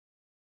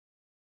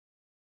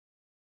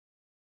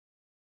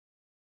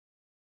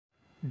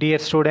Dear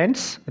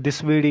students, this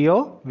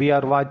video we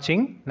are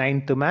watching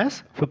 9th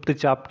Maths 5th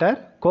chapter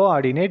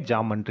Coordinate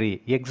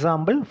Geometry.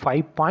 Example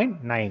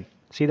 5.9.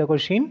 See the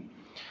question.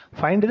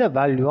 Find the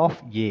value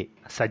of A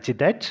such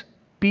that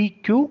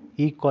PQ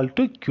equal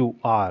to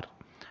QR,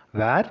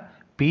 where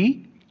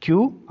P,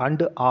 Q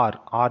and R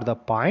are the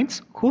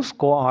points whose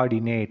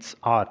coordinates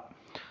are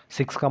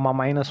 6,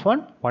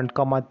 -1,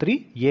 1,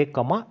 3, A,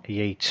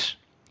 8.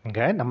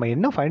 இங்கே நம்ம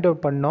என்ன find out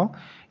பண்ணோம்,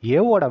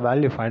 ஏவோட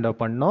value find out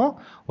பண்ணோம்.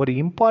 ஒரு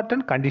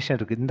important condition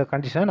இருக்குது, இந்த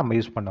கண்டிஷனை நம்ம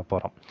யூஸ் பண்ண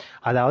போகிறோம்.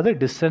 அதாவது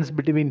distance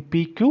between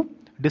பிக்யூ,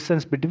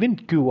 distance between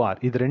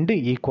QR, இது ரெண்டு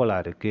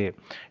ஈக்குவலாக இருக்குது.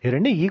 இது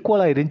ரெண்டு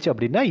ஈக்குவலாக இருந்துச்சு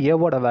அப்படின்னா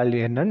ஏவோட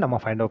வேல்யூ என்னன்னு நம்ம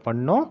ஃபைண்ட் அவுட்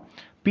பண்ணோம்.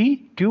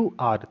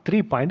 பிக்யூஆர் 3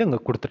 பாயிண்ட் இங்கே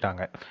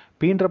கொடுத்துட்டாங்க.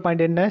 பின்ற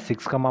பாயிண்ட் என்ன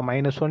 6,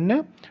 -1,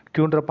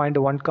 கியூன்ற point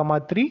 1,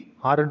 3,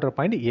 ஆர்ன்ற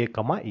point A,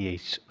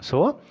 8. So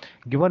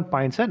given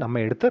பாயிண்ட்ஸை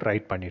நம்ம எடுத்து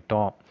ரைட்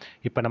பண்ணிட்டோம்.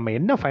 இப்போ நம்ம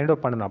என்ன ஃபைண்ட்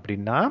அவுட் பண்ணணும்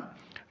அப்படின்னா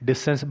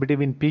டிஸ்டன்ஸ்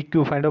பிட்வீன்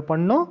பிக்யூ ஃபைண்ட் அவுட்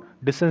பண்ணோம்,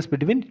 distance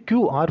between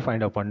QR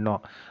find out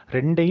பண்ணோம்.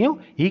 ரெண்டையும்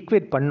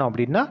ஈக்குவேட் பண்ணோம்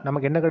அப்படின்னா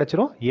நமக்கு என்ன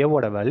கிடச்சிரும்,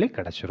 ஏவோட வேல்யூ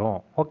கிடச்சிரும்.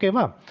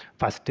 ஓகேவா?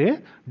 ஃபஸ்ட்டு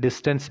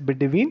டிஸ்டன்ஸ்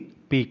பிட்வீன்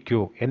PQ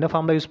என்ன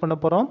ஃபார்முலா யூஸ் பண்ண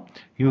போகிறோம்,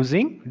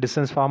 using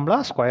distance formula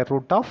square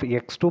root of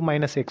x2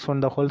 - x1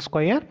 the whole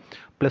square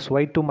plus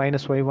y2 -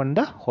 y1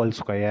 the whole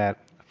square.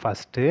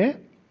 First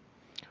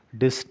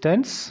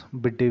distance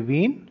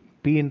between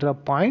Pன்ற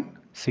point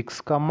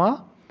 6,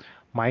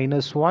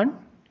 -1,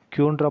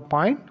 Qன்ற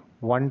point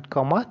 1,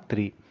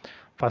 3.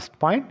 First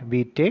point we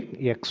take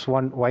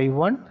x1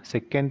 y1,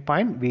 second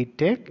point we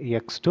take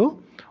x2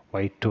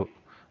 y2.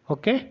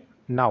 Okay,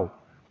 now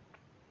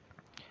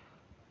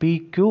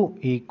PQ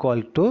equal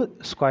to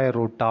square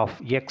root of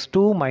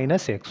x2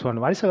 minus x1.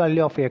 What is the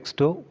value of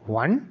x2?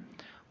 1.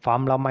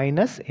 Formula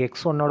minus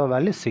x1 oda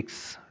value 6.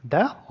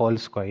 The whole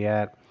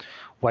square.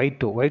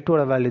 y2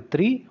 oda value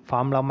 3.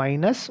 Formula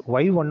minus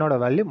y1 oda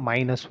value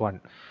 -1.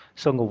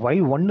 So இங்கே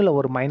y1ல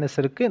ஒரு minus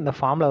இருக்குது, இந்த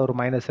ஃபார்மில் ஒரு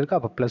minus இருக்குது,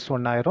 அப்போ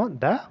 +1 ஆயிரும்.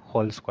 The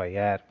whole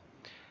square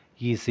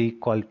is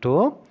equal to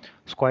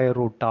square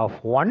root of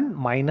 1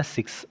 -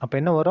 6. அப்போ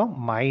என்ன வரும்,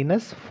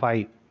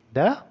 -5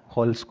 the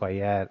whole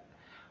square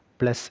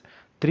plus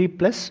 3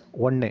 +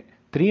 1,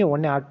 3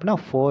 1 add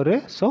பண்ணால் 4,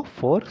 so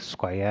 4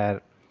 square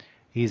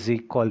is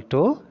equal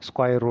to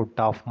square root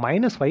of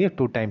 -5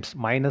 2 times,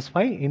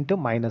 -5 into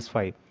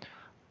 -5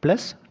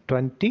 plus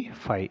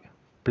 25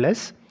 plus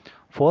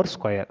 4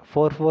 square,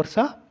 4 4s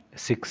are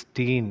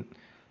 16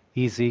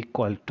 is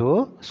equal to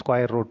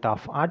square root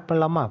of add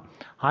பண்ணலாமா,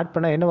 add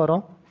பண்ணால் என்ன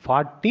வரும்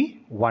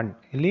 41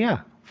 இல்லையா,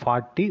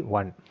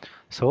 41.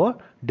 So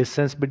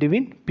distance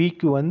between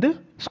பிக்யூ வந்து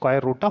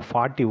square root of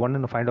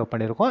 41 find out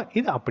பண்ணியிருக்கோம்.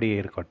 இது அப்படியே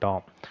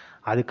இருக்கட்டும்.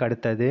 அதுக்கு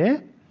அடுத்தது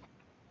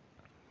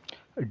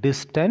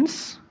distance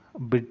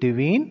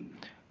between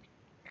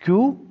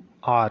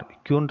QR,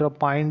 கியூன்ற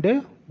point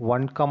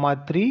 1,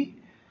 3,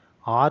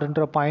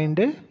 ஆர்ன்ற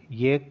point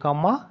A,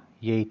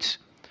 8.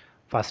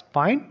 First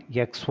point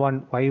x1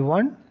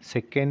 y1,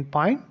 second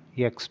point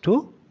x2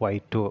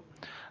 y2.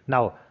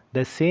 Now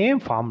the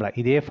same formula,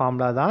 இதே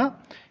ஃபார்முலா தான்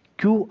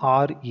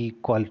QR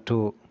equal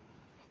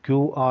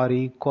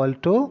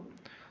to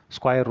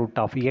square root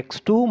of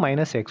x2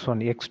 minus x1.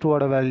 x2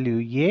 oda value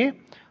A,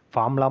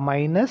 formula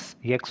minus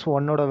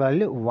x1 oda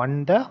value 1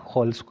 the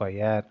whole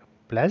square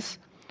plus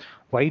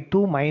y2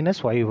 minus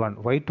y1.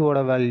 y2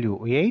 oda value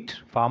 8,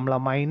 formula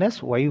minus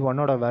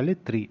y1 oda value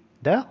 3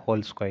 the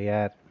whole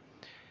square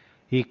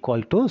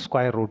equal to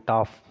square root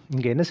of,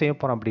 இங்கே என்ன செய்ய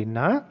போகிறோம்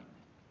அப்படின்னா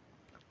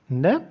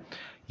இந்த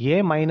A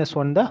 -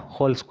 1 the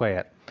whole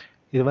square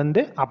இது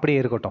வந்து அப்படியே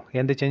இருக்கட்டும்,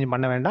 எந்த சேஞ்ச்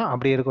பண்ண வேண்டாம்,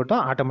 அப்படியே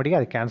இருக்கட்டும். ஆட்டோமேட்டிக்காக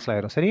அது கேன்சல்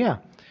ஆகிரும். சரியா?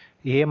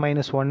 A -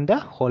 1 the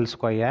whole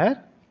square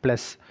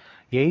plus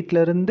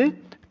 8லேருந்து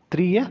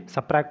 3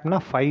 subtract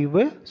பண்ணால்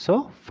 5, so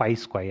 5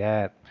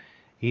 square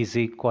is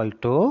equal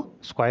to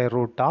square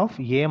root of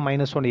A -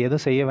 1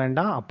 எதுவும் செய்ய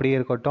வேண்டாம், அப்படியே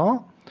இருக்கட்டும்,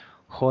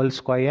 ஹோல்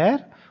ஸ்கொயர்.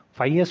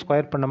 5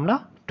 ஸ்கொயர் பண்ணோம்னா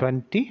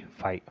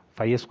 25,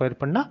 5 ஸ்கொயர்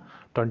பண்ணால்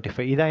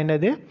 25. இதான்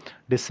என்னது,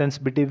 டிஸ்டன்ஸ்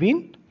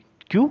பிட்வீன்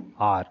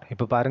QR.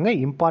 இப்போ பாருங்கள்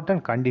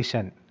இம்பார்ட்டன்ட்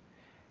கண்டிஷன்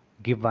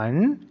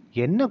கிவன்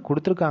என்ன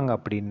கொடுத்துருக்காங்க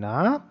அப்படின்னா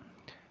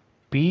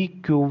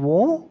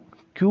PQவும்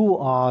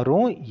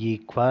QRும்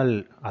ஈக்குவல்,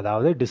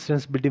 அதாவது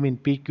டிஸ்டன்ஸ் பிட்வீன்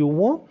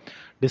PQவும்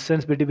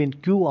டிஸ்டன்ஸ் பிட்வீன்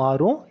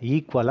QRும்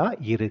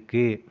ஈக்குவலாக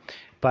இருக்குது.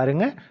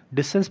 பாருங்கள்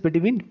டிஸ்டன்ஸ்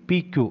பிட்வீன்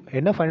PQ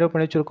என்ன ஃபைண்ட் அவுட்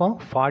பண்ணி வச்சுருக்கோம்,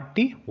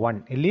 41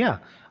 இல்லையா,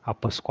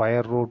 அப்போ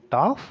square root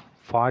of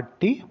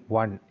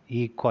 41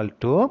 equal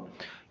to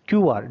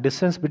QR,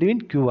 distance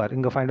between QR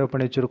இங்கே ஃபைண்ட் அவுட்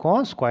பண்ணி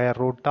வச்சுருக்கோம், square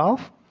root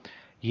of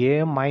A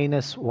 -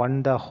 1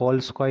 the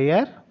whole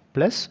square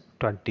plus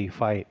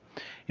 25.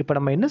 இப்போ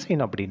நம்ம என்ன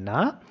செய்யணும் அப்படின்னா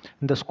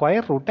இந்த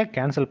ஸ்கொயர் ரூட்டை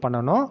கேன்சல்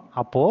பண்ணணும்.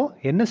 அப்போது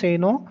என்ன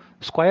செய்யணும்,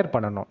 ஸ்கொயர்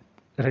பண்ணணும்.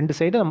 ரெண்டு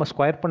சைடு நம்ம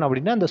ஸ்கொயர் பண்ணோம்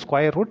அப்படின்னா அந்த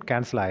ஸ்கொயர் ரூட்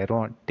கேன்சல்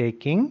ஆயிரும்.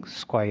 Taking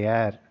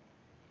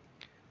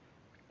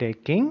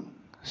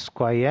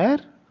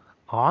square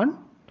on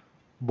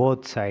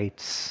both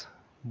sides.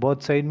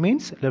 Both side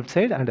means left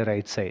side and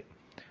right side,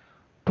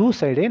 2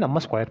 சைடே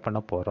நம்ம ஸ்கொயர்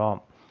பண்ண போகிறோம்.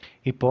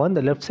 இப்போ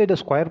இந்த லெஃப்ட் சைடை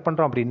ஸ்கொயர்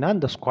பண்ணுறோம் அப்படின்னா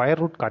இந்த ஸ்கொயர்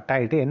ரூட் கட்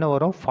ஆகிட்டு என்ன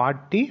வரும்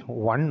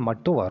 41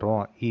 மட்டும்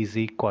வரும் is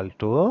equal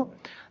to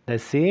the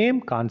same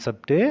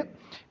concept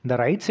இந்த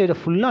ரைட் சைடை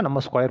ஃபுல்லாக நம்ம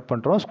ஸ்கொயர்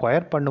பண்ணுறோம்.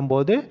 ஸ்கொயர்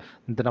பண்ணும்போது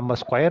இந்த நம்ம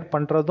ஸ்கொயர்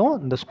பண்ணுறதும்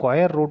இந்த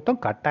ஸ்கொயர் ரூட்டும்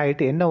கட்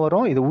ஆகிட்டு என்ன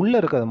வரும் இது உள்ளே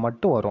இருக்கிறது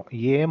மட்டும் வரும்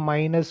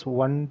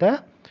a-1 the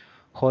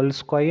whole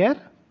square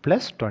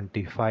plus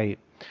 25.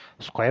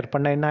 Square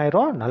பண்ண என்ன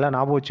ஆயிரும் நல்லா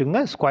ஞாபகம் வச்சுங்க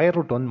ஸ்கொயர்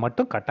ரூட் வந்து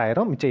மட்டும் கட்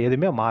ஆயிரும் மிச்சம்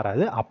எதுவுமே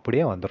மாறாது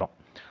அப்படியே வந்துடும்.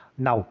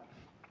 நவ்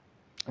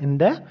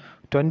இந்த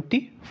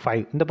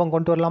 25 இந்த பக்கம்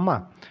கொண்டு வரலாமா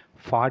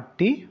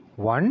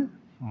 41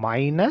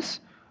 minus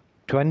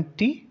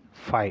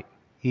 25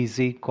 is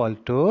equal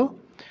to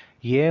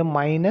a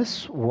minus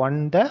 1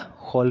 the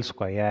whole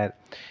square.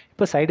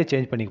 இப்போ சைடை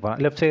சேஞ்ச் பண்ணிக்க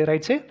போகிறோம் left side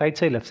right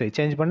side left side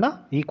change பண்ணால்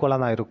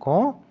ஈக்குவலாக தான்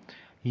இருக்கும்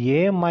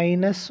a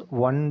minus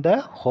 1 the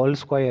whole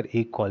square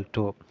equal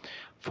to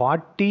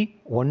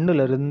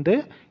 41லேருந்து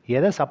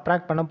எதை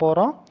சப்ராக்ட் பண்ண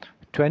போகிறோம்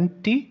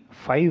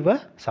 25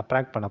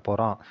 சப்ராக்ட் பண்ண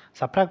போகிறோம்.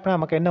 சப்ராக்ட் பண்ணால்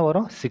நமக்கு என்ன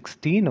வரும்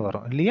 16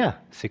 வரும் இல்லையா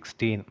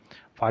 16.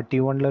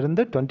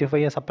 41லேருந்து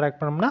 25 சப்ராக்ட்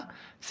பண்ணோம்னா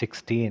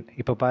 16.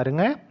 இப்போ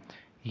பாருங்கள்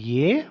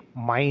a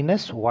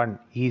minus 1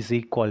 is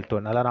equal to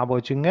நல்லா ஞாபகம்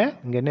வச்சுங்க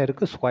இங்கே என்ன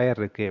இருக்குது ஸ்கொயர்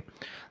இருக்குது.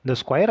 இந்த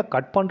ஸ்கொயரை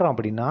கட் பண்ணுறோம்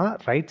அப்படின்னா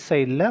ரைட்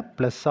சைடில்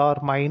plus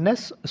R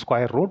minus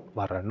square root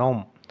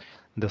வரணும்.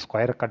 இந்த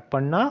ஸ்கொயரை கட்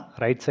பண்ணால்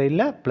ரைட்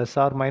சைடில் plus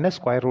R minus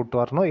square root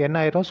வரணும். என்ன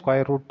ஆயிரும்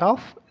square root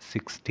of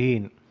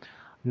 16.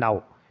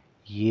 Now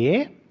a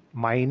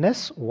minus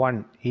 1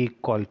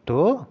 equal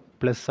to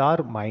plus or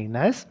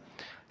minus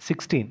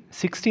 16.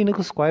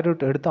 16க்கு square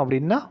root எடுத்தோம்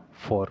அப்படின்னா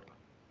 4.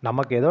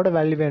 நமக்கு எதோட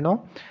வேல்யூ வேணும்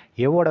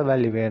ஏவோட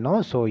வேல்யூ வேணும்.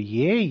 So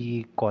a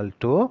equal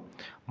to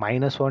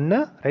minus 1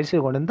 right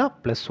side கொண்டு வந்தால்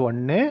plus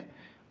 1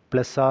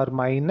 plus R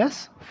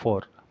minus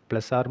 4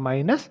 plus R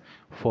minus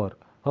 4.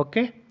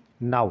 Okay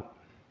now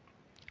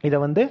இதை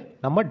வந்து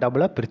நம்ம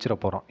டபுளாக பிரிச்சிட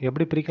போகிறோம்.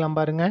 எப்படி பிரிக்கலாம்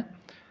பாருங்கள்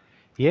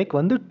ஏக்கு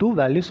வந்து 2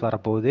 வேல்யூஸ்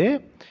வரப்போகுது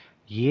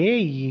a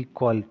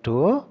equal to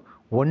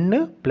 1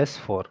 plus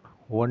 4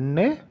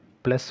 1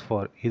 plus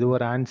 4 இது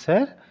ஒரு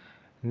answer.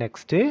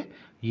 Next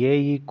a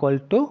equal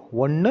to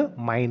 1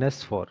 minus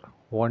 4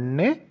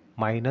 1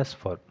 minus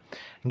 4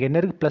 இங்கே என்ன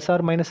இருக்குது ப்ளஸ்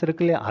ஆர் மைனஸ்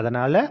இருக்கு இல்லையா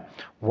அதனால்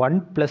 1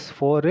 plus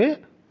 4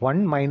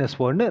 1 minus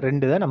 4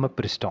 ரெண்டு தான் நம்ம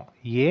பிரிச்சிட்டோம்.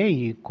 a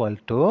equal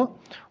to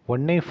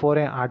 1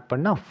 4 ஆட்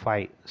பண்ணால்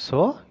 5. ஸோ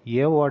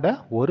ஏவோட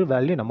ஒரு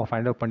வேல்யூ நம்ம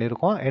ஃபைண்ட் அவுட்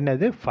பண்ணியிருக்கோம்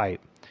என்னது 5.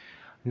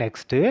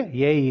 Next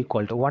a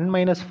equal to 1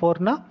 minus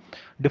 4னா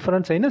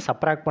difference சைனை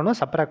சப்ராக்ட் பண்ணோம்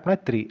சப்ராக்ட்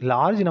பண்ணால் 3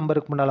 லார்ஜ்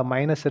நம்பருக்கு முன்னால்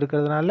மைனஸ்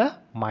இருக்கிறதுனால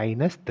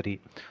மைனஸ் 3.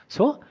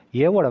 ஸோ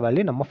ஏவோட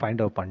வேல்யூ நம்ம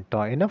ஃபைண்ட் அவுட்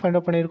பண்ணிட்டோம். என்ன ஃபைண்ட்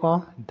அவுட்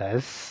பண்ணியிருக்கோம்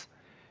தஸ்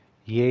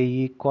a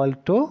equal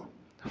to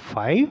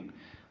 5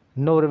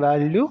 இன்னொரு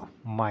வேல்யூ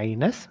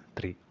மைனஸ்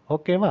 3.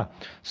 ஓகேவா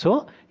ஸோ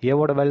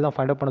ஏவோட வேல்யூ தான்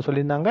ஃபைண்ட் அவுட் பண்ண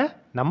சொல்லியிருந்தாங்க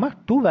நம்ம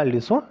 2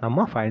 வேல்யூஸும்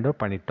நம்ம ஃபைண்ட்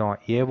அவுட் பண்ணிட்டோம்.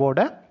 ஏவோட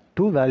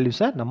 2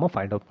 வேல்யூஸை நம்ம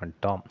ஃபைண்ட் அவுட்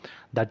பண்ணிட்டோம்.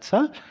 That's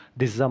all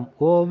this some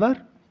over.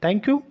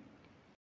 Thank you.